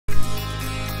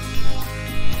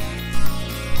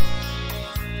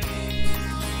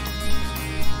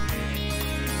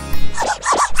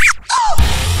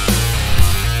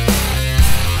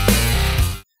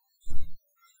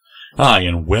Hi,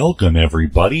 and welcome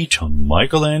everybody to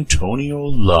Michael Antonio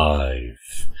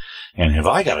Live. And have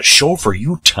I got a show for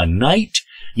you tonight?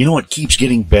 You know, it keeps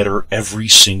getting better every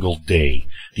single day.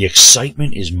 The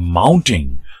excitement is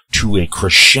mounting to a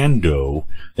crescendo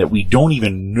that we don't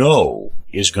even know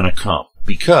is going to come.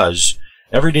 Because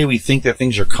every day we think that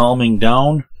things are calming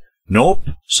down, nope,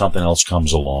 something else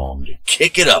comes along to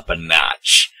kick it up a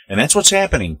notch. And that's what's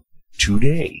happening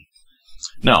today.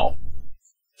 Now,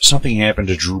 something happened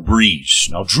to Drew Brees.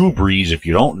 Now, Drew Brees, if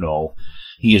you don't know,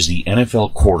 he is the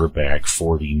NFL quarterback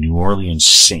for the New Orleans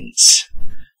Saints.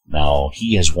 Now,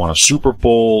 he has won a Super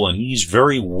Bowl, and he's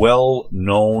very well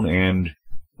known and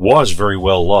was very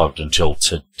well loved until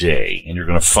today. And you're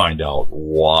going to find out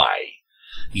why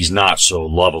he's not so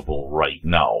lovable right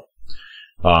now.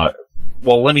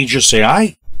 Well, let me just say,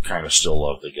 I kind of still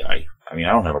love the guy. I mean,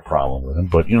 I don't have a problem with him,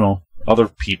 but, you know,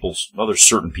 other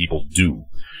certain people do.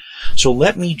 So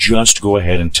let me just go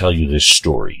ahead and tell you this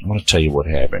story. I want to tell you what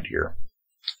happened here.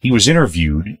 He was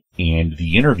interviewed, and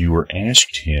the interviewer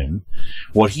asked him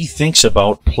what he thinks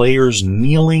about players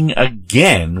kneeling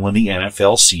again when the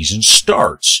NFL season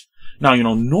starts. Now, you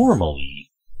know,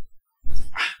 normally,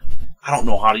 I don't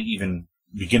know how to even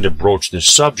begin to broach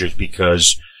this subject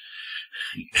because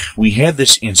we had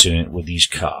this incident with these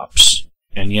cops,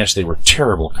 and yes, they were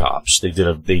terrible cops. They did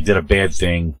a bad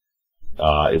thing.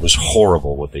 It was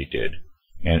horrible what they did.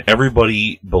 And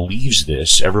everybody believes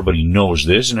this, everybody knows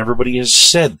this, and everybody has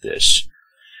said this.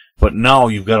 But now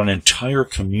you've got an entire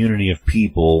community of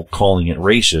people calling it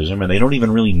racism, and they don't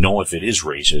even really know if it is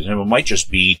racism. It might just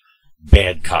be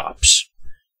bad cops.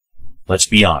 Let's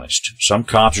be honest. Some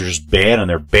cops are just bad, and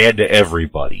they're bad to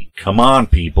everybody. Come on,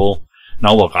 people.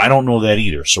 Now, look, I don't know that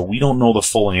either, so we don't know the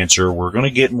full answer. We're going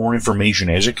to get more information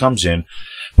as it comes in.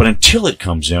 But until it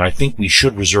comes in, I think we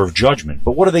should reserve judgment.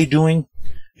 But what are they doing?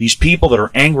 These people that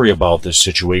are angry about this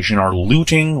situation are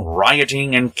looting,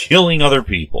 rioting, and killing other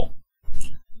people.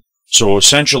 So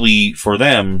essentially, for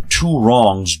them, two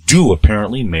wrongs do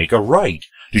apparently make a right.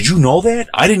 Did you know that?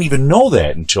 I didn't even know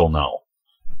that until now.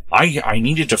 I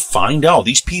needed to find out.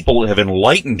 These people have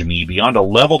enlightened me beyond a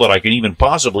level that I can even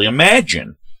possibly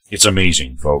imagine. It's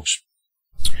amazing, folks.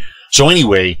 So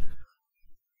anyway,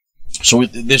 so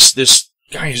this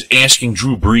guy is asking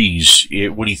Drew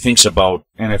Brees what he thinks about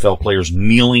NFL players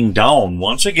kneeling down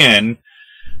once again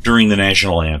during the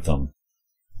national anthem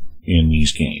in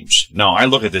these games. Now, I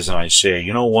look at this and I say,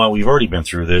 you know what? We've already been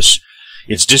through this.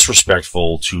 It's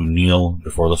disrespectful to kneel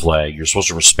before the flag. You're supposed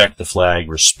to respect the flag,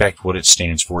 respect what it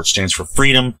stands for. It stands for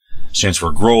freedom, it stands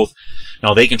for growth.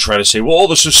 Now, they can try to say, well,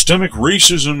 the systemic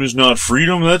racism is not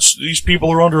freedom. These people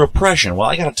are under oppression. Well,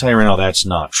 I got to tell you right now, that's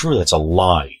not true. That's a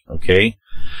lie, okay?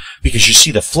 Because you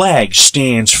see, the flag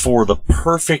stands for the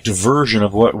perfect version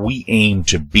of what we aim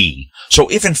to be. So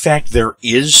if, in fact, there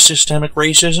is systemic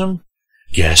racism,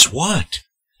 guess what?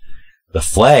 The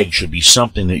flag should be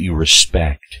something that you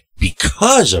respect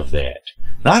because of that,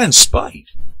 not in spite.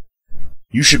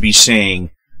 You should be saying,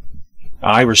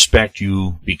 I respect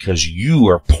you because you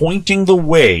are pointing the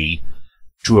way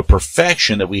to a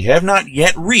perfection that we have not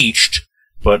yet reached,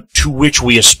 but to which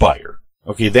we aspire.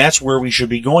 Okay, that's where we should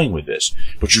be going with this.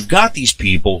 But you've got these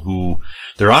people who,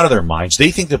 they're out of their minds.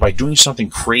 They think that by doing something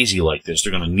crazy like this,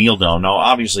 they're going to kneel down. Now,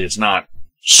 obviously, it's not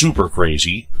super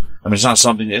crazy. I mean, it's not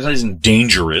something, it isn't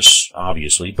dangerous,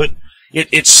 obviously, but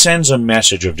it sends a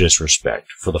message of disrespect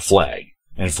for the flag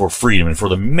and for freedom and for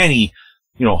the many,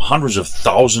 you know, hundreds of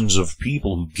thousands of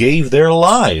people who gave their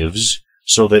lives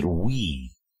so that we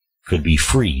could be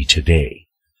free today.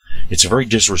 It's a very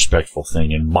disrespectful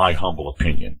thing, in my humble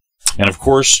opinion. And of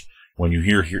course, when you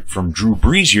hear from Drew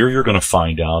Brees here, you're going to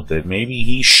find out that maybe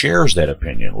he shares that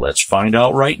opinion. Let's find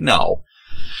out right now.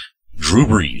 Drew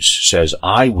Brees says,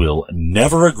 I will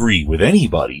never agree with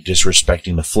anybody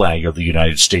disrespecting the flag of the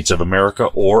United States of America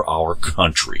or our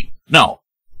country. Now,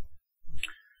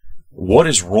 what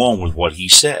is wrong with what he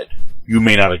said? You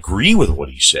may not agree with what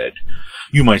he said.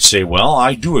 You might say, well,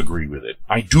 I do agree with it.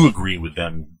 I do agree with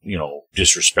them, you know,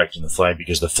 disrespecting the flag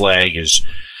because the flag is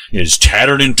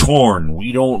tattered and torn.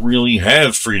 We don't really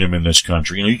have freedom in this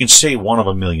country. You know, you can say one of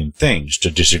a million things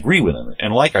to disagree with them.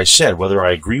 And like I said, whether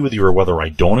I agree with you or whether I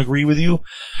don't agree with you,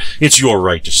 it's your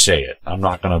right to say it. I'm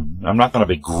not gonna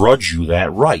begrudge you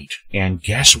that right. And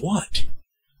guess what?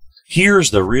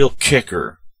 Here's the real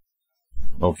kicker.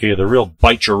 Okay, the real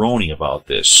bite-your-own about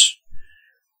this.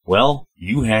 Well,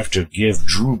 you have to give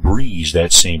Drew Brees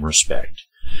that same respect.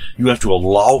 You have to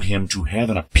allow him to have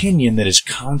an opinion that is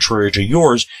contrary to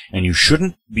yours, and you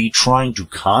shouldn't be trying to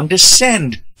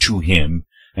condescend to him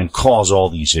and cause all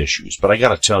these issues. But I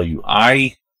gotta tell you,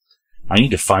 I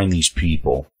need to find these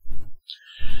people.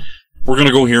 we're going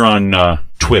to go here on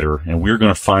Twitter, and we're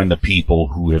going to find the people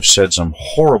who have said some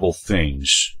horrible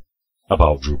things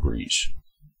about Drew Brees.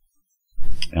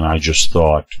 And I just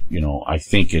thought, I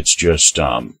think it's just,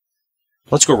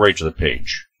 let's go right to the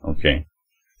page, okay?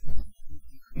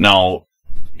 Now,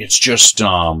 it's just,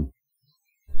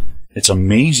 it's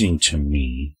amazing to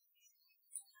me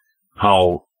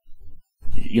how,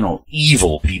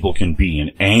 evil people can be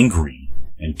and angry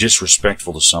and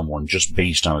disrespectful to someone just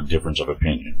based on a difference of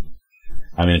opinion.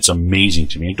 I mean, it's amazing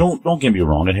to me. And don't get me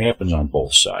wrong, it happens on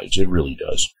both sides. It really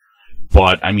does.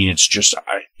 But, I mean, it's just,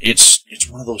 it's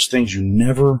one of those things you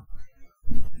never,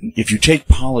 if you take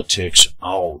politics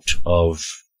out of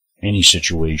any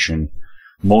situation,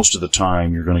 most of the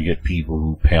time you're going to get people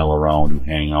who pal around, who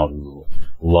hang out, who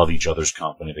love each other's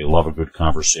company, they love a good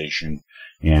conversation,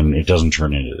 and it doesn't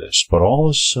turn into this. But all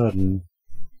of a sudden,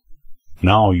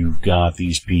 now you've got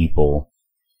these people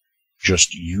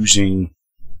just using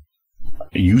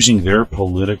their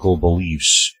political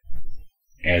beliefs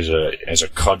as a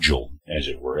cudgel, as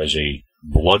it were, as a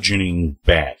bludgeoning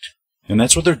bat. And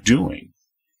that's what they're doing.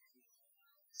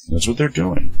 That's what they're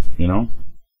doing,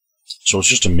 So it's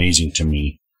just amazing to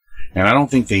me. And I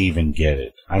don't think they even get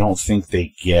it. I don't think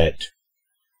they get,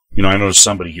 I noticed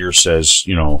somebody here says,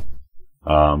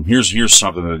 here's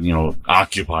something that,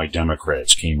 Occupy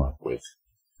Democrats came up with.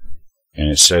 And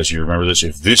it says here, remember this,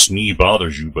 if this knee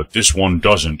bothers you, but this one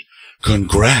doesn't,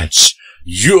 congrats,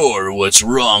 you're what's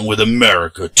wrong with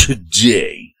America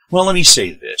today. Well, let me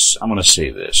say this. I'm going to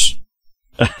say this.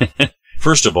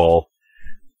 First of all,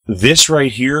 this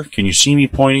right here, can you see me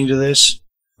pointing to this?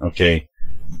 Okay.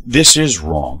 This is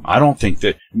wrong. I don't think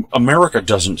that America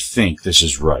doesn't think this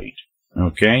is right.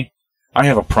 Okay? I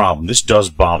have a problem. This does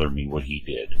bother me, what he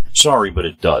did. Sorry, but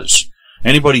it does.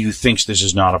 Anybody who thinks this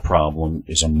is not a problem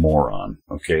is a moron.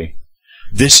 Okay?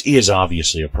 This is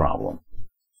obviously a problem.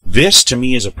 This to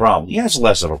me is a problem. Yeah, it's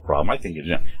less of a problem. I think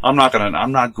I'm not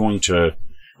going to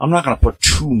put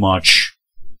too much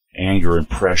anger and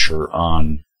pressure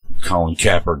on Colin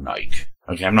Kaepernick.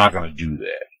 Okay, I'm not going to do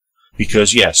that.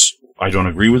 Because yes, I don't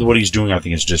agree with what he's doing. I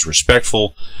think it's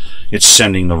disrespectful. It's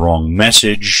sending the wrong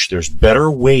message. There's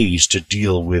better ways to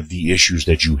deal with the issues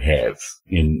that you have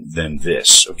than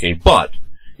this. Okay, but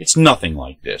it's nothing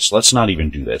like this. Let's not even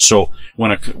do that. So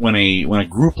when a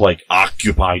group like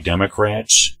Occupy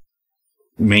Democrats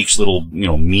makes little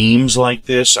memes like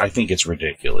this, I think it's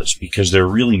ridiculous because they're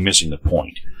really missing the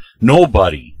point.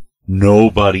 Nobody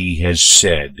has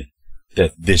said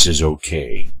that this is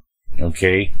okay.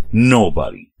 Okay?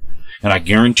 Nobody. And I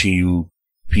guarantee you,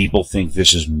 people think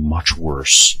this is much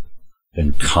worse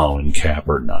than Colin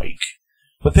Kaepernick.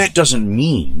 But that doesn't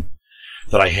mean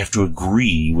that I have to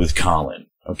agree with Colin.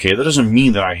 Okay? That doesn't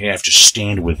mean that I have to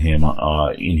stand with him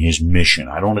in his mission.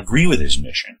 I don't agree with his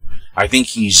mission. I think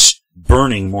he's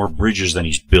burning more bridges than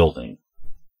he's building.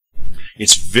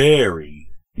 It's very,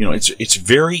 it's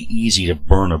very easy to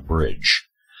burn a bridge,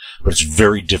 but it's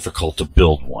very difficult to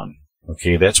build one.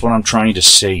 Okay, that's what I'm trying to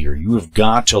say here. You have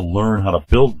got to learn how to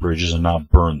build bridges and not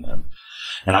burn them.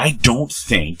 And I don't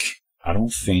think Colin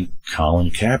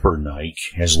Kaepernick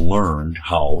has learned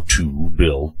how to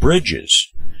build bridges.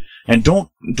 And don't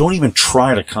even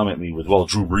try to come at me with, well,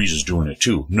 Drew Brees is doing it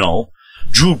too. No,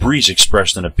 Drew Brees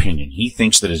expressed an opinion. He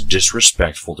thinks that it's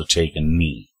disrespectful to take a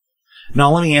knee.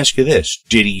 Now, let me ask you this.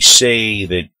 Did he say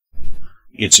that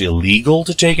it's illegal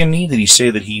to take a knee? Did he say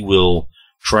that he will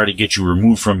try to get you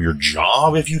removed from your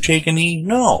job if you take a knee?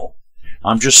 No.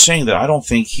 I'm just saying that I don't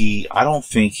think he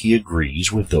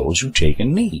agrees with those who take a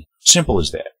knee. Simple as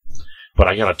that. But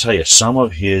I gotta tell you, some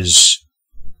of his,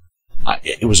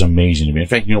 it was amazing to me. In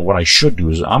fact, what I should do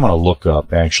is I'm gonna look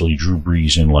up actually Drew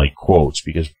Brees in quotes,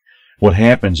 because what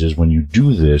happens is when you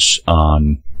do this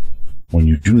when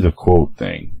you do the quote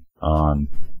thing on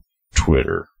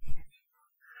Twitter,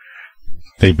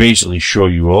 they basically show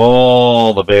you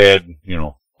all the bad,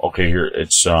 okay, here,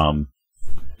 it's, I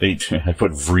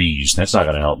put Vrees. That's not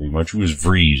going to help me much. Who is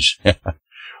Vrees?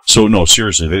 So, no,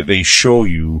 seriously, they show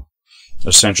you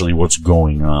essentially what's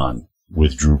going on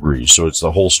with Drew Brees. So it's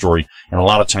the whole story. And a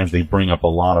lot of times they bring up a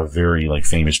lot of very,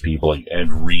 famous people, like Ed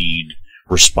Reed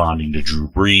responding to Drew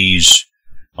Brees.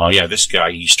 This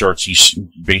guy, he's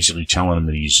basically telling him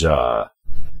that he's,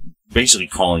 basically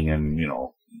calling him,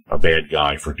 a bad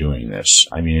guy for doing this.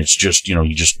 I mean, it's just,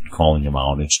 he's just calling him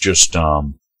out. It's just,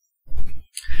 I'm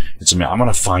going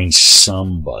to find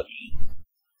somebody.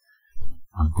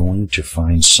 I'm going to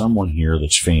find someone here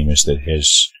that's famous that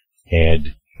has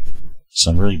had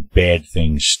some really bad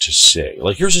things to say.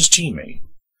 Here's his teammate.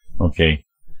 Okay.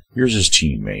 Here's his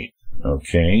teammate.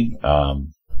 Okay.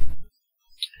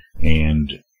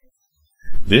 And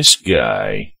this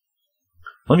guy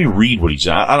Let me read what he's.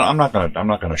 I'm not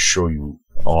gonna show you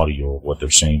audio of what they're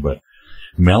saying, but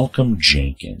Malcolm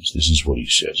Jenkins, this is what he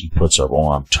says. He puts up,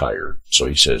 "Oh, I'm tired." So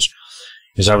he says,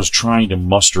 "As I was trying to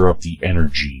muster up the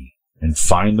energy and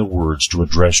find the words to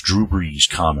address Drew Brees'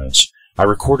 comments, I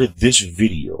recorded this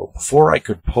video. Before I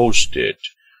could post it,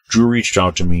 Drew reached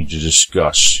out to me to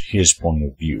discuss his point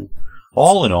of view.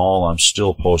 All in all, I'm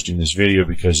still posting this video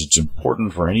because it's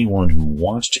important for anyone who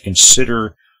wants to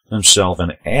consider themselves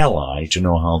an ally to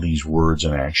know how these words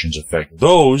and actions affect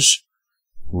those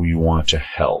who you want to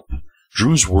help.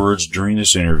 Drew's words during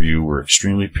this interview were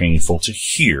extremely painful to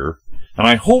hear, and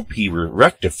I hope he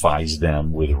rectifies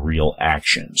them with real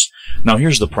actions." Now,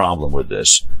 here's the problem with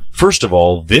this. First of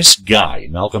all, this guy,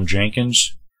 Malcolm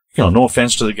Jenkins, no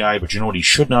offense to the guy, but you know what? He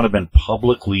should not have been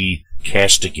publicly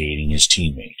castigating his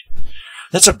teammate.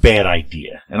 That's a bad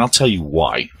idea, and I'll tell you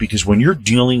why. Because when you're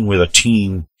dealing with a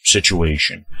team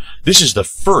situation, this is the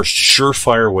first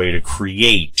surefire way to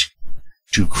create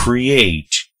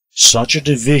such a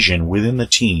division within the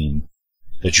team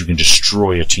that you can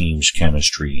destroy a team's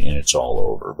chemistry and it's all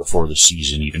over before the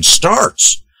season even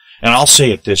starts. And I'll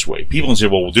say it this way. People can say,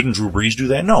 well, didn't Drew Brees do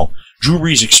that? No. Drew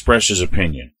Brees expressed his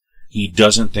opinion. He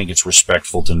doesn't think it's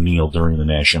respectful to kneel during the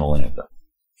national anthem.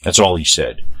 That's all he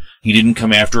said. He didn't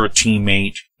come after a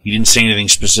teammate. He didn't say anything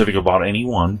specific about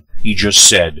anyone. He just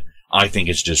said, "I think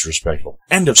it's disrespectful."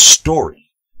 End of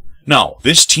story. Now,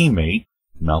 this teammate,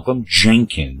 Malcolm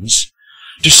Jenkins,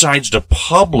 decides to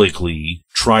publicly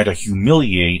try to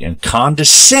humiliate and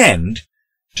condescend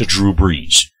to Drew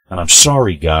Brees. And I'm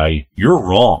sorry, guy, you're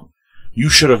wrong. You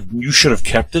should have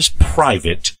kept this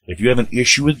private. If you have an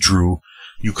issue with Drew,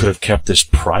 you could have kept this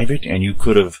private, and you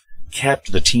could have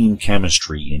kept the team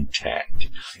chemistry intact.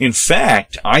 In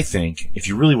fact, I think if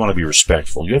you really want to be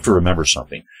respectful, you have to remember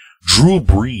something. Drew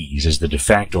Brees is the de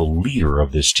facto leader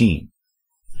of this team.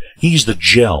 He's the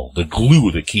gel, the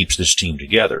glue that keeps this team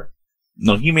together.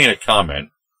 Now, he made a comment.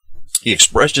 He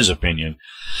expressed his opinion,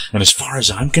 and as far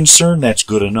as I'm concerned, that's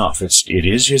good enough. It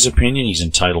is his opinion. He's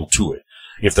entitled to it.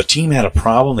 If the team had a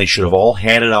problem, they should have all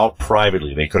had it out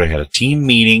privately. They could have had a team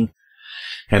meeting,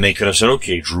 and they could have said,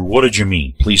 "Okay, Drew, what did you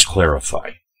mean? Please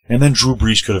clarify." And then Drew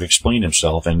Brees could have explained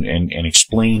himself and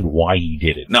explained why he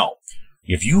did it. Now,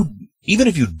 even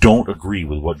if you don't agree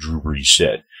with what Drew Brees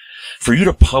said, for you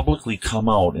to publicly come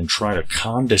out and try to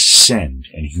condescend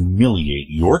and humiliate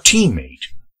your teammate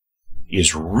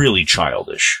is really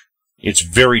childish. It's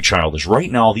very childish.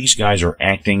 Right now, these guys are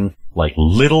acting like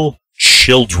little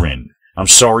children. I'm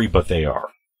sorry, but they are.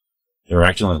 They're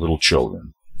acting like little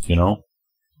children, you know?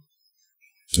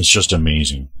 It's just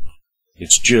amazing.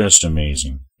 It's just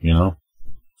amazing, you know?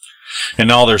 And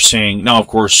now they're saying, now, of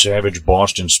course, Savage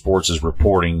Boston Sports is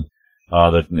reporting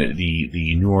that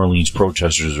the New Orleans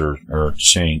protesters are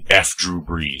saying, "F Drew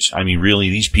Brees." I mean, really,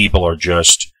 these people are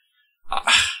just...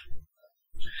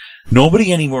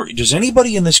 nobody anymore... Does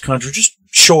anybody in this country, just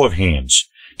show of hands,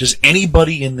 does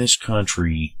anybody in this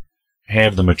country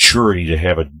have the maturity to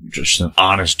have just an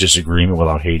honest disagreement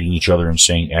without hating each other and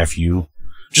saying F you?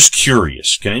 Just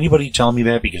curious. Can anybody tell me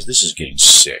that? Because this is getting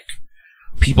sick.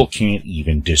 People can't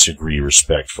even disagree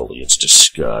respectfully. It's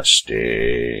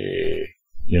disgusting.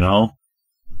 You know?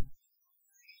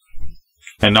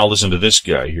 And now listen to this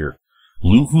guy here.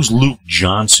 Who's Luke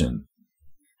Johnson?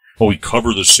 Oh, he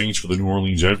covered the Saints for the New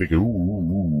Orleans Advocate.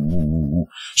 Ooh.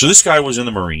 So this guy was in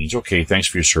the Marines. Okay, thanks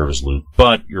for your service, Luke.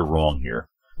 But you're wrong here.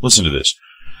 Listen to this.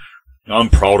 "I'm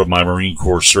proud of my Marine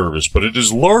Corps service, but it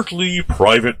is largely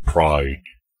private pride.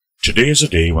 Today is a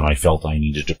day when I felt I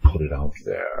needed to put it out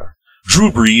there.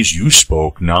 Drew Brees, you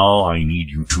spoke. Now I need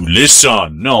you to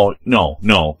listen." No.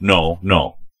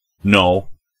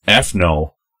 F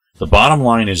no. The bottom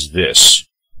line is this.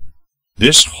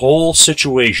 This whole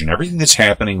situation, everything that's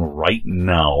happening right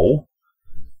now,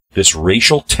 this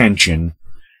racial tension,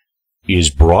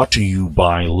 is brought to you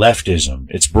by leftism.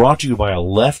 It's brought to you by a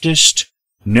leftist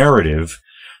narrative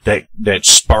that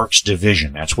sparks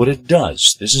division. That's what it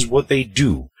does. This is what they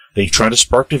do. They try to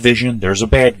spark division. There's a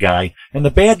bad guy. And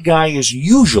the bad guy is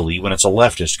usually, when it's a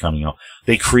leftist coming out,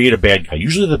 they create a bad guy.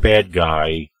 Usually the bad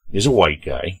guy is a white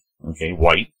guy. Okay,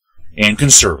 white and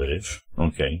conservative.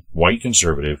 Okay, white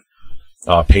conservative.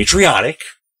 Patriotic.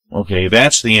 Okay,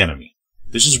 that's the enemy.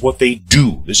 This is what they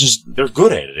do. They're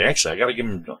good at it, actually.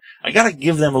 I gotta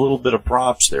give them a little bit of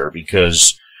props there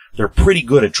because they're pretty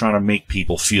good at trying to make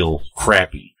people feel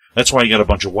crappy. That's why you got a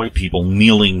bunch of white people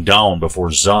kneeling down before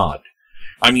Zod.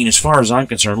 I mean, as far as I'm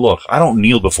concerned, look, I don't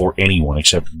kneel before anyone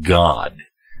except God.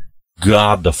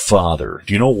 God the Father.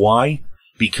 Do you know why?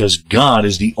 Because God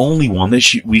is the only one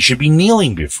that we should be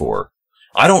kneeling before.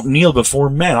 I don't kneel before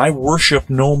men. I worship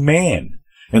no man.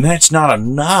 And that's not a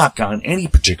knock on any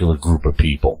particular group of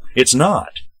people. It's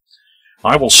not.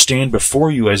 I will stand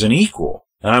before you as an equal,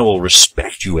 and I will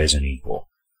respect you as an equal.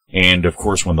 And, of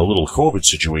course, when the little COVID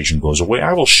situation goes away,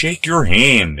 I will shake your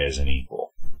hand as an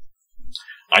equal.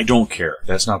 I don't care.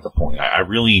 That's not the point. I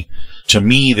really, to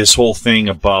me, this whole thing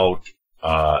about,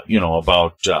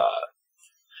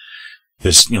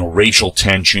 this, racial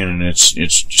tension and it's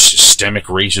systemic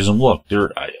racism. Look,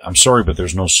 I'm sorry, but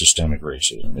there's no systemic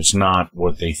racism. It's not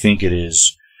what they think it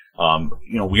is.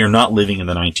 We are not living in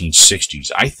the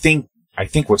 1960s. I think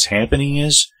what's happening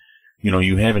is,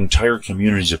 you have entire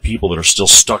communities of people that are still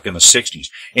stuck in the 60s.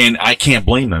 And I can't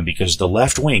blame them because the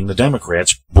left wing, the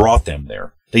Democrats, brought them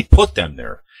there. They put them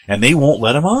there. And they won't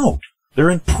let them out. They're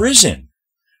in prison.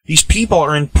 These people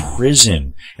are in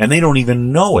prison. And they don't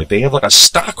even know it. They have like a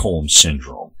Stockholm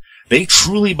syndrome. They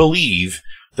truly believe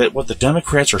that what the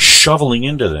Democrats are shoveling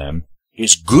into them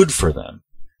is good for them.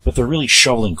 But they're really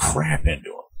shoveling crap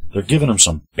into them. They're giving them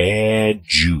some bad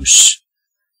juice.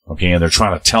 Okay, and they're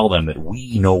trying to tell them that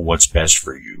we know what's best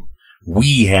for you.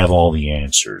 We have all the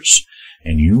answers.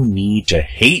 And you need to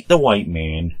hate the white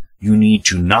man. You need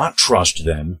to not trust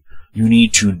them. You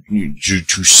need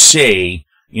to say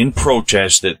in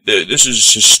protest that this is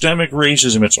systemic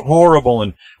racism. It's horrible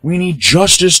and we need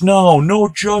justice now. No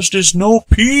justice, no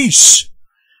peace.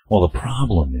 Well, the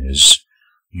problem is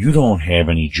you don't have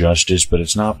any justice, but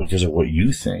it's not because of what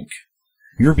you think.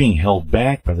 You're being held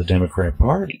back by the Democrat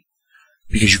Party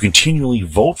because you continually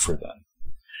vote for them.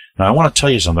 Now, I want to tell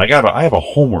you something. I have a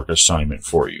homework assignment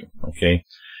for you, okay?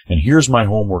 And here's my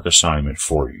homework assignment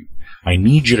for you. I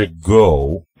need you to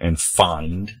go and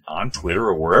find, on Twitter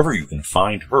or wherever you can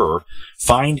find her,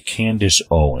 find Candace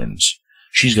Owens.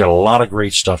 She's got a lot of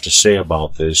great stuff to say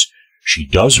about this. She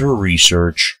does her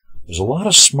research. There's a lot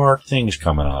of smart things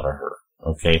coming out of her,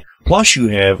 okay? Plus you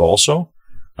have also,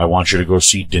 I want you to go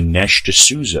see Dinesh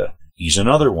D'Souza. He's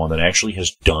another one that actually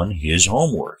has done his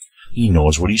homework. He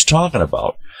knows what he's talking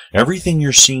about. Everything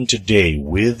you're seeing today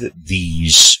with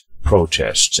these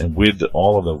protests and with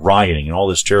all of the rioting and all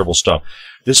this terrible stuff,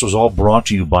 this was all brought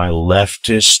to you by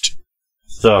leftist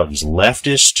thugs,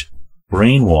 leftist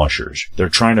brainwashers. They're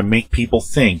trying to make people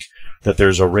think that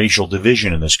there's a racial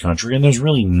division in this country, and there's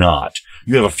really not.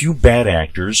 You have a few bad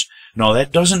actors. No,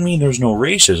 that doesn't mean there's no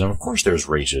racism. Of course there's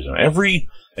racism.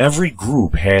 Every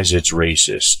group has its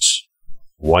racists.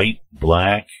 White,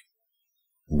 black,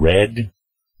 red,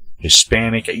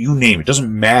 Hispanic, you name it. It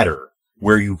doesn't matter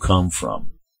where you come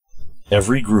from.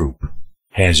 Every group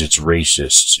has its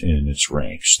racists in its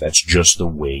ranks. That's just the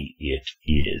way it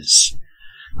is.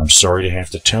 I'm sorry to have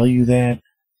to tell you that,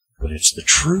 but it's the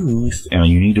truth, and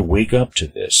you need to wake up to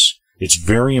this. It's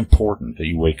very important that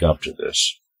you wake up to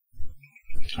this.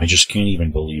 I just can't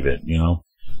even believe it,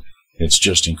 It's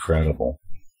just incredible,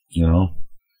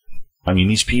 I mean,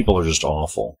 these people are just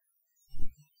awful.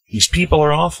 These people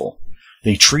are awful.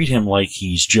 They treat him like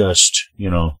he's just,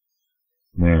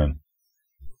 man.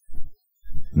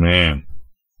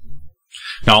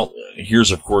 Now,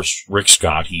 here's, of course, Rick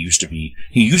Scott. He used to be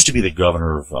the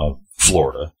governor of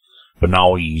Florida, but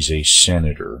now he's a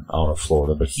senator out of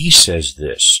Florida. But he says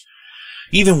this: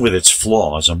 even with its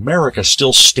flaws, America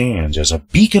still stands as a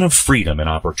beacon of freedom and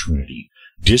opportunity.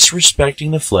 Disrespecting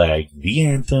the flag, the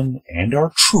anthem, and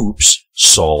our troops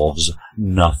solves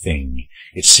nothing.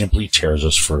 It simply tears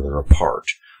us further apart.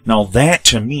 Now that,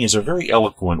 to me, is a very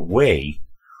eloquent way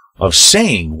of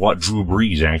saying what Drew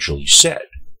Brees actually said.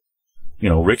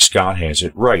 Rick Scott has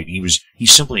it right. He's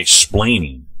simply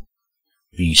explaining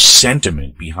the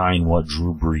sentiment behind what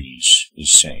Drew Brees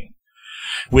is saying.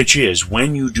 Which is,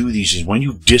 when you do these, is when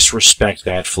you disrespect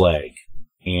that flag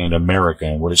and America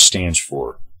and what it stands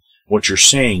for, what you're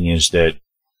saying is that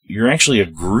you're actually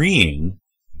agreeing,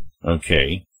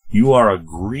 okay, you are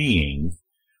agreeing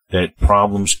that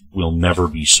problems will never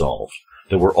be solved,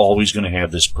 that we're always going to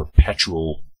have this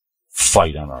perpetual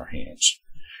fight on our hands.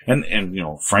 And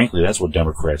frankly, that's what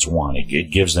Democrats want.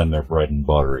 It gives them their bread and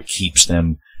butter. It keeps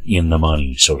them in the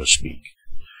money, so to speak.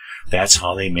 That's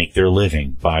how they make their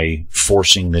living, by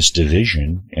forcing this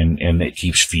division, and it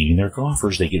keeps feeding their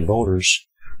coffers. They get voters.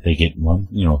 They get,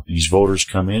 these voters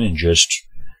come in and just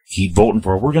keep voting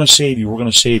for, we're going to save you, we're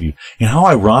going to save you. And how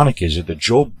ironic is it that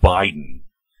Joe Biden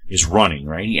is running,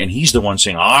 right? And he's the one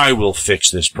saying, I will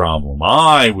fix this problem.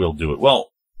 I will do it.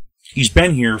 Well, he's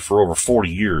been here for over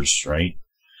 40 years, right?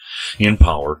 In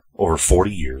power, over 40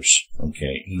 years,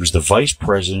 okay? He was the vice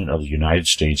president of the United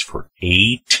States for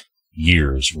 8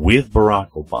 years with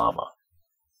Barack Obama.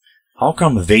 How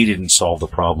come they didn't solve the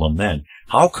problem then?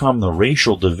 How come the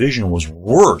racial division was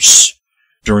worse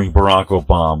during Barack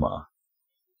Obama?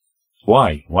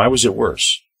 Why? Why was it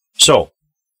worse? So,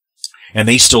 And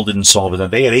they still didn't solve it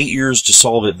then. They had 8 years to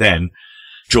solve it then.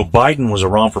 Joe Biden was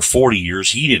around for 40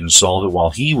 years. He didn't solve it while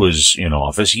he was in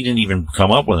office. He didn't even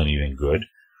come up with anything good.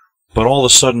 But all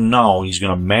of a sudden now, he's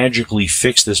going to magically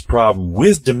fix this problem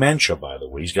with dementia, by the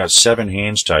way. He's got 7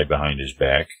 hands tied behind his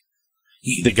back.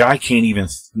 The guy can't even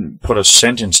put a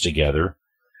sentence together,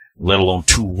 let alone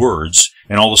 2 words,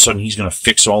 and all of a sudden he's going to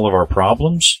fix all of our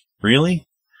problems? Really?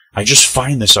 I just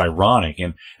find this ironic,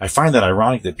 and I find that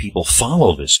ironic that people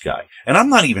follow this guy. And I'm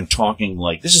not even talking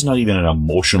like, this is not even an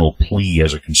emotional plea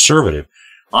as a conservative.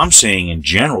 I'm saying in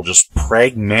general, just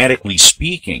pragmatically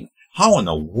speaking, how in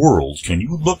the world can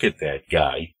you look at that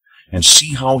guy and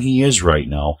see how he is right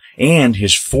now, and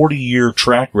his 40-year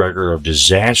track record of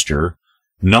disaster,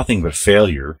 nothing but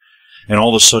failure, and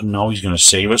all of a sudden now he's going to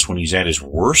save us when he's at his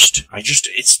worst?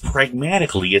 It's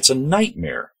pragmatically, it's a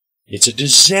nightmare. It's a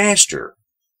disaster.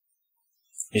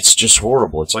 It's just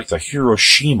horrible. It's like the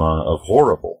Hiroshima of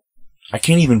horrible. I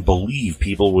can't even believe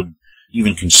people would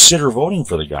even consider voting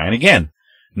for the guy. And again,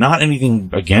 not anything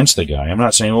against the guy. I'm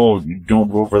not saying, oh,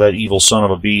 don't vote for that evil son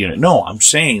of a bee. No, I'm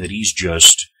saying that it's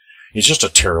just a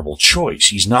terrible choice.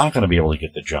 He's not going to be able to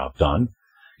get the job done.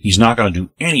 He's not going to do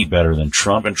any better than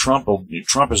Trump, and Trump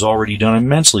has already done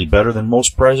immensely better than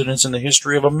most presidents in the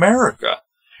history of America.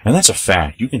 And that's a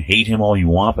fact. You can hate him all you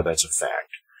want, but that's a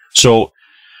fact. So,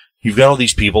 you've got all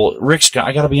these people. Rick Scott,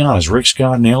 I gotta be honest, Rick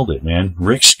Scott nailed it, man.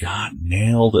 Rick Scott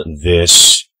nailed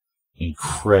this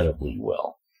incredibly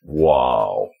well.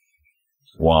 Wow.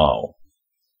 Wow.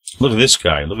 Look at this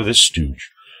guy. Look at this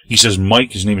stooge. He says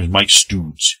his name is Mike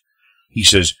Stooge. He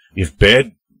says, if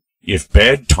bad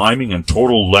timing and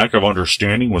total lack of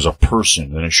understanding was a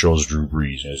person, then it shows Drew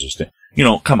Brees as his thing. You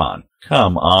know, come on.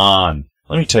 Come on.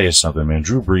 Let me tell you something, man.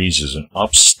 Drew Brees is an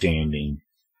upstanding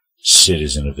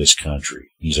citizen of this country.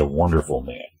 He's a wonderful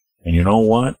man. And you know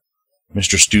what?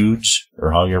 Mr. Stooge,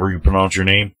 or however you pronounce your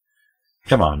name,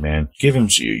 come on, man. Give him,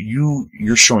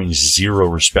 you're showing zero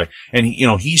respect. And,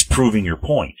 he's proving your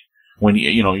point. When,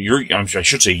 I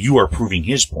should say you are proving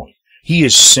his point. He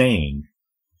is saying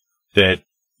that,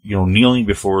 kneeling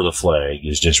before the flag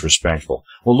is disrespectful.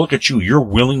 Well, look at you. You're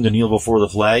willing to kneel before the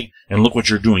flag, and look what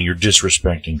you're doing. You're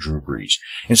disrespecting Drew Brees.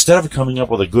 Instead of coming up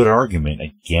with a good argument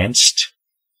against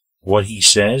what he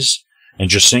says,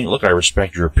 and just saying, look, I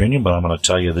respect your opinion, but I'm going to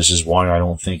tell you this is why I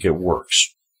don't think it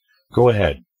works. Go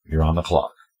ahead. You're on the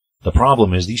clock. The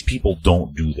problem is these people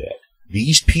don't do that.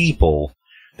 These people,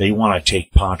 they want to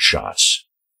take pot shots.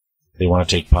 They want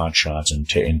to take pot shots and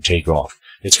take off.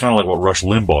 It's kind of like what Rush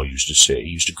Limbaugh used to say. He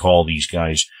used to call these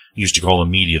guys, he used to call the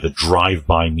media the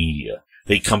drive-by media.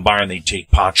 They come by and they take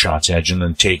pot shots at you and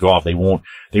then take off. They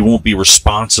won't be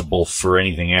responsible for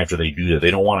anything after they do that.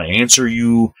 They don't want to answer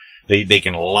you. They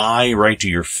can lie right to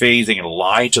your face. They can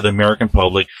lie to the American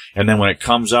public. And then when it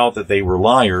comes out that they were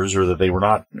liars or that they were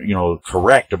not,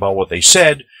 correct about what they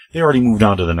said, they already moved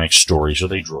on to the next story. So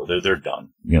they're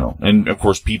done, And of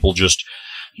course people just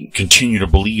continue to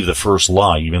believe the first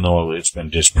lie, even though it's been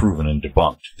disproven and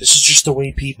debunked. This is just the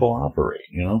way people operate,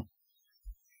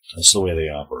 That's the way they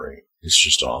operate. It's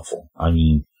just awful. I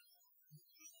mean,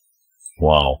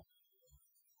 wow.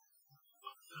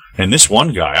 And this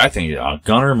one guy, I think,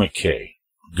 Gunnar McKay,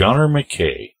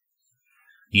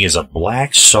 he is a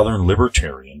black Southern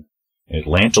libertarian,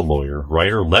 Atlanta lawyer,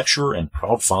 writer, lecturer, and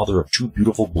proud father of 2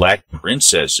 beautiful black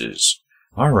princesses.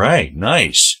 All right,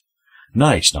 nice.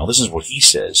 Nice. Now, this is what he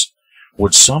says.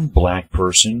 Would some black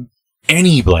person,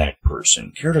 any black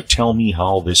person, care to tell me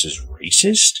how this is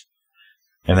racist?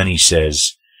 And then he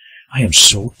says, I am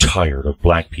so tired of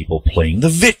black people playing the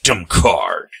victim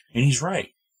card. And he's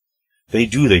right. They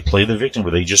do. They play the victim,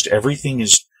 but everything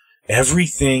is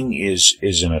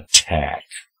an attack.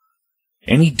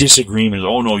 Any disagreement,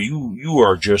 oh no, you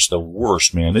are just the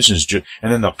worst, man. This is just,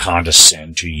 and then they'll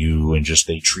condescend to you and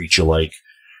they treat you like,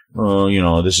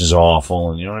 oh, this is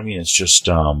awful. And you know what I mean? It's just,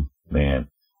 man,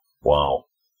 wow.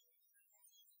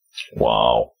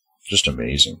 Wow. Just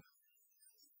amazing.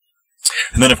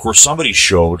 And then, of course, somebody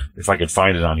showed, if I could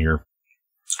find it on here,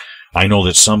 I know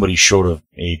that somebody showed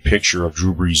a picture of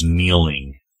Drew Brees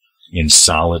kneeling in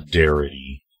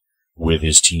solidarity with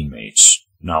his teammates.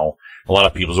 Now, a lot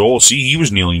of people say, oh, see, he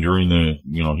was kneeling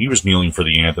he was kneeling for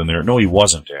the anthem there. No, he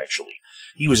wasn't, actually.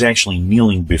 He was actually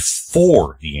kneeling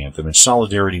before the anthem in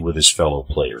solidarity with his fellow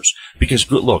players.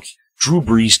 Because, look, Drew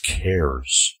Brees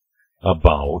cares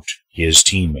about his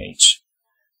teammates.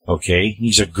 Okay?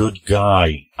 He's a good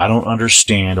guy. I don't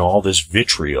understand all this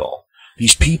vitriol.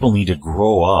 These people need to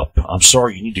grow up. I'm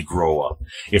sorry, you need to grow up.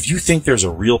 If you think there's a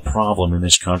real problem in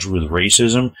this country with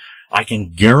racism, I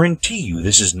can guarantee you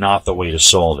this is not the way to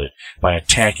solve it. By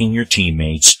attacking your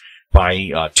teammates,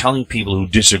 by telling people who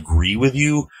disagree with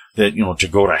you that, to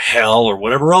go to hell or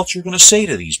whatever else you're going to say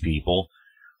to these people.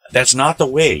 That's not the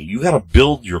way. You got to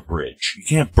build your bridge. You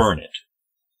can't burn it.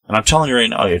 And I'm telling you right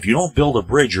now, if you don't build a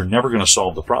bridge, you're never going to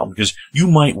solve the problem, because you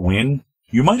might win.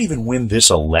 You might even win this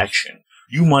election.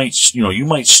 You might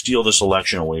steal this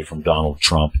election away from Donald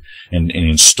Trump and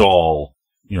install,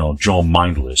 Joe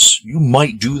Mindless. You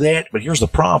might do that, but here's the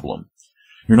problem.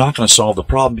 You're not going to solve the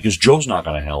problem because Joe's not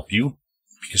going to help you,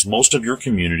 because most of your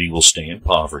community will stay in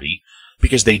poverty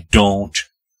because they don't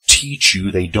teach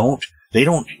you, they don't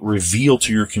reveal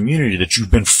to your community that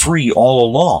you've been free all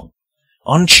along.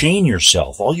 Unchain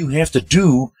yourself. All you have to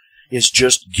do is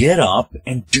just get up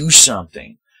and do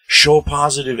something. Show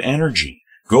positive energy.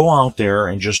 Go out there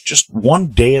and just one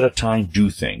day at a time do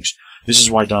things. This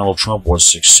is why Donald Trump was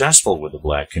successful with the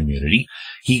black community.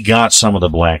 He got some of the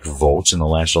black votes in the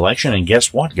last election, and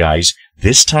guess what, guys?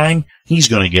 This time, he's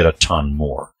going to get a ton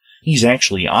more.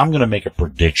 I'm going to make a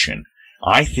prediction.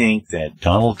 I think that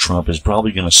Donald Trump is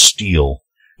probably going to steal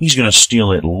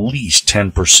at least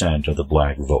 10% of the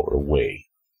black vote away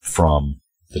from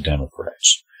the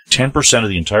Democrats. 10% of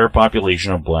the entire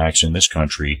population of blacks in this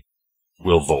country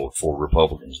will vote for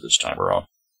Republicans this time around.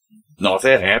 Now, if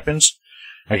that happens,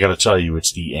 I got to tell you,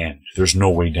 it's the end. There's no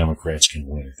way Democrats can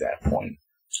win at that point.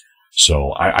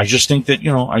 So I just think that,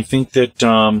 I think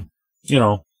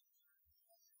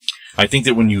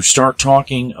that when you start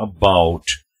talking about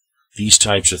these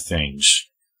types of things,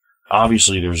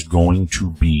 obviously there's going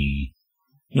to be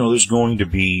a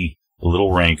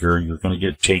little rancor. You're going to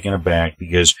get taken aback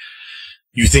because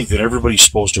you think that everybody's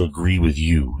supposed to agree with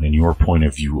you and your point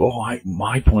of view.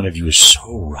 My point of view is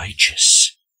so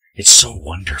righteous. It's so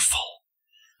wonderful.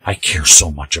 I care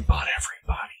so much about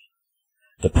everybody.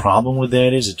 The problem with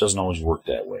that is it doesn't always work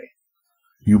that way.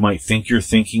 You might think you're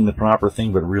thinking the proper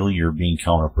thing, but really you're being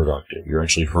counterproductive. You're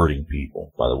actually hurting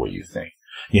people by the way you think.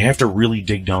 You have to really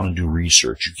dig down and do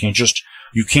research. You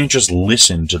can't just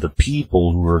listen to the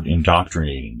people who are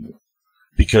indoctrinating you.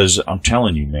 Because I'm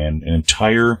telling you, man,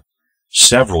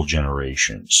 several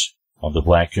generations of the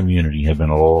black community have been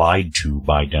lied to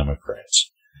by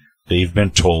Democrats. They've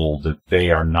been told that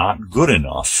they are not good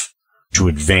enough to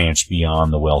advance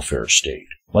beyond the welfare state.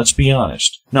 Let's be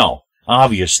honest. Now,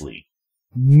 obviously,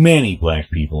 many black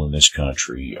people in this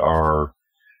country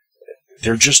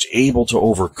they're just able to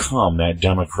overcome that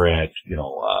Democrat,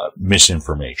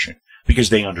 misinformation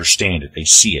because they understand it, they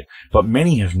see it. But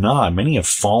many have not. Many have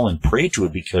fallen prey to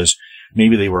it because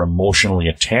maybe they were emotionally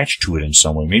attached to it in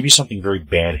some way. Maybe something very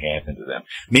bad happened to them.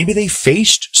 Maybe they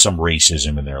faced some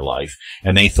racism in their life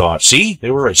and they thought, see, they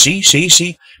were right.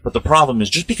 See. But the problem is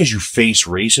just because you face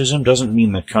racism doesn't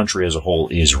mean the country as a whole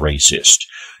is racist.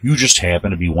 You just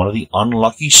happen to be one of the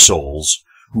unlucky souls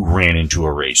who ran into a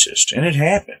racist. And it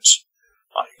happens.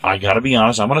 I gotta be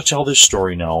honest, I'm gonna tell this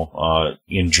story now,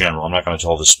 in general. I'm not gonna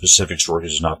tell the specific story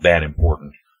because it's not that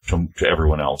important to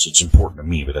everyone else. It's important to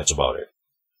me, but that's about it.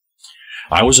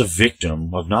 I was a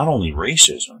victim of not only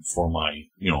racism for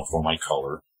my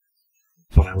color,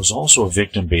 but I was also a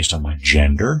victim based on my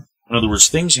gender. In other words,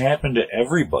 things happen to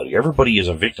everybody. Everybody is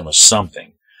a victim of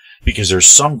something because there's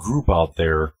some group out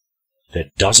there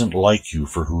that doesn't like you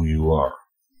for who you are.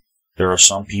 There are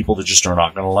some people that just are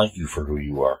not going to like you for who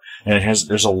you are. And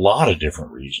there's a lot of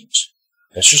different reasons.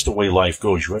 That's just the way life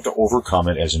goes. You have to overcome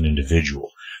it as an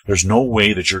individual. There's no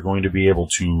way that you're going to be able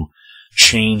to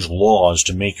change laws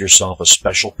to make yourself a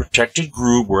special protected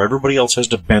group where everybody else has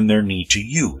to bend their knee to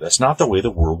you. That's not the way the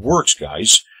world works,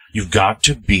 guys. You've got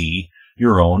to be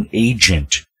your own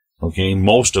agent, okay,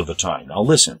 most of the time. Now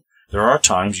listen, there are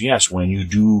times, yes, when you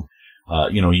do,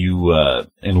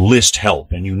 enlist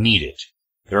help and you need it.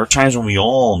 There are times when we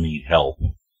all need help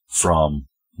from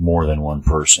more than one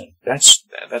person. That's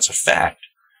a fact.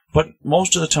 But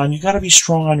most of the time, you got to be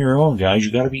strong on your own, guys.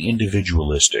 You got to be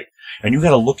individualistic. And you got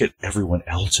to look at everyone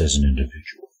else as an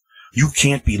individual. You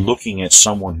can't be looking at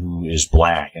someone who is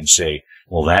black and say,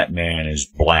 well, that man is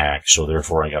black, so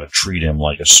therefore I got to treat him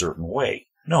like a certain way.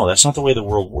 No, that's not the way the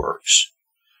world works.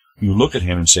 You look at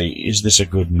him and say, is this a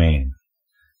good man?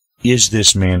 Is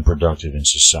this man productive in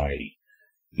society?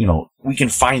 We can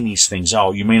find these things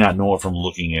out. You may not know it from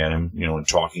looking at him, and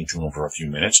talking to him for a few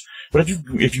minutes. But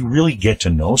if you really get to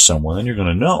know someone, then you're going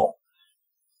to know.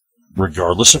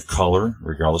 Regardless of color,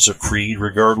 regardless of creed,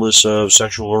 regardless of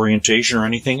sexual orientation or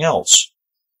anything else.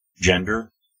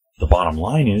 Gender. The bottom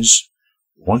line is,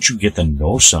 once you get to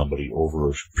know somebody over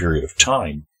a period of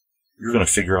time, you're going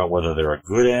to figure out whether they're a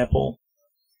good apple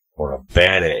or a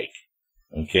bad egg.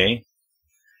 Okay?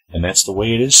 And that's the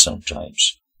way it is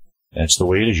sometimes. That's the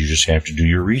way it is. You just have to do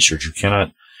your research. You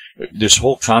cannot This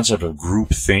whole concept of group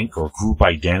think or group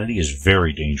identity is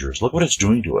very dangerous. Look what it's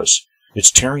doing to us.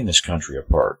 It's tearing this country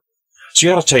apart. So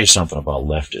you got to tell you something about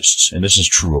leftists, and this is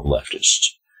true of leftists.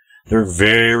 They're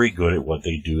very good at what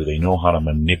they do. They know how to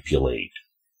manipulate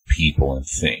people and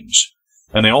things.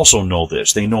 And they also know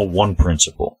this. They know one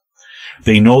principle.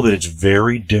 They know that it's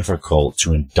very difficult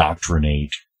to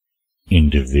indoctrinate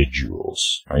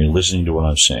individuals. Are you listening to what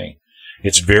I'm saying?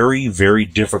 It's very, very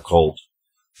difficult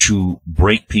to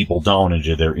break people down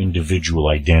into their individual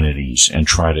identities and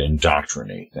try to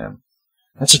indoctrinate them.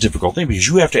 That's a difficult thing because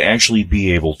you have to actually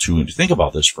be able to think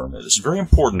about this for a minute. It's very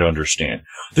important to understand.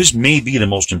 This may be the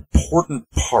most important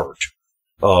part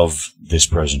of this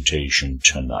presentation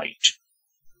tonight.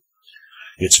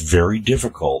 It's very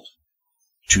difficult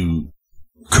to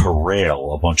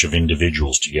corral a bunch of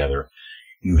individuals together.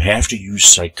 You have to use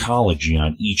psychology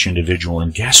on each individual,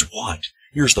 and guess what?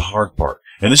 Here's the hard part.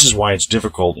 And this is why it's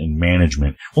difficult in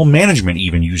management. Well, management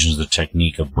even uses the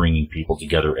technique of bringing people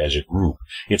together as a group.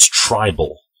 It's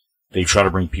tribal. They try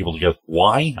to bring people together.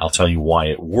 Why? I'll tell you why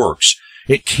it works.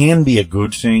 It can be a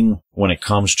good thing when it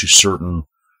comes to certain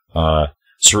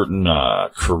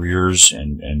careers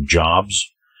and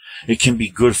jobs. It can be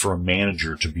good for a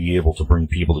manager to be able to bring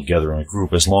people together in a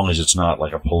group, as long as it's not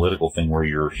like a political thing where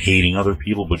you're hating other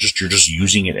people, but you're just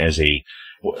using it as a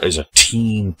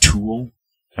team tool,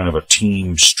 kind of a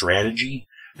team strategy.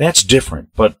 That's different.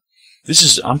 But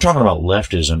I'm talking about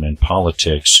leftism and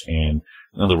politics, and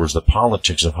in other words, the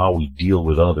politics of how we deal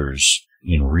with others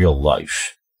in real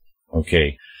life.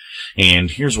 Okay?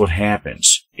 And here's what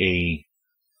happens. A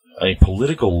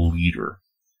political leader,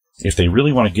 if they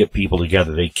really want to get people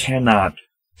together, they cannot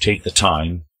take the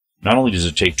time. Not only does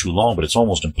it take too long, but it's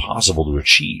almost impossible to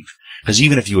achieve. Because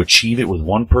even if you achieve it with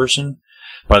one person,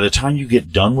 by the time you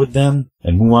get done with them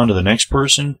and move on to the next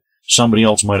person, somebody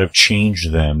else might have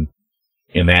changed them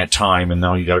in that time, and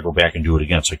now you got to go back and do it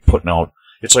again. It's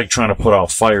like trying to put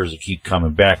out fires that keep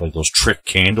coming back, like those trick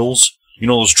candles. You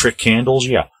know those trick candles?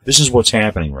 Yeah, this is what's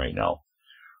happening right now.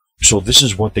 So this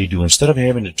is what they do. Instead of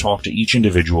having to talk to each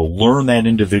individual, learn that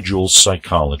individual's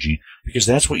psychology, because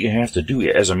that's what you have to do.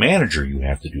 As a manager, you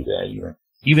have to do that.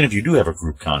 Even if you do have a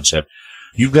group concept,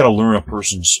 you've got to learn a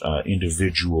person's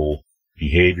individual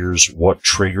behaviors, what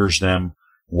triggers them,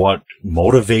 what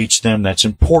motivates them. That's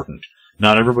important.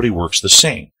 Not everybody works the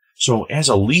same. So as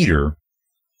a leader,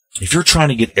 if you're trying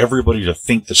to get everybody to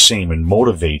think the same and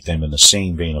motivate them in the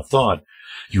same vein of thought,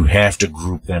 you have to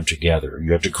group them together.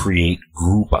 You have to create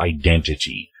group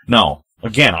identity. Now,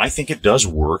 again, I think it does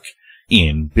work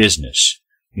in business,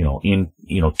 in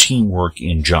teamwork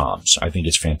in jobs. I think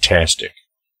it's fantastic.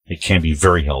 It can be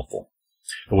very helpful.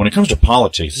 But when it comes to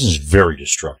politics, this is very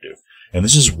destructive. And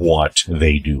this is what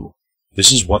they do.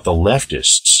 This is what the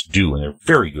leftists do, and they're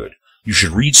very good. You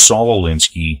should read Saul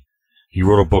Alinsky. He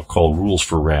wrote a book called Rules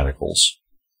for Radicals.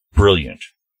 Brilliant.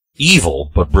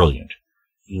 Evil, but brilliant.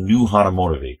 He knew how to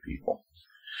motivate people.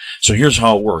 So here's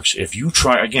how it works. If you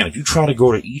try to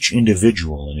go to each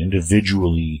individual and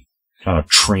individually kind of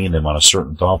train them on a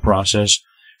certain thought process,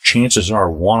 chances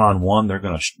are one-on-one,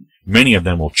 many of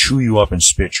them will chew you up and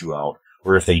spit you out.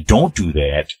 Or if they don't do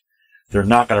that, they're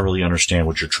not going to really understand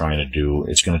what you're trying to do.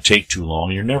 It's going to take too long,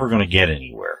 and you're never going to get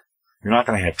anywhere. You're not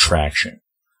going to have traction.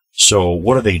 So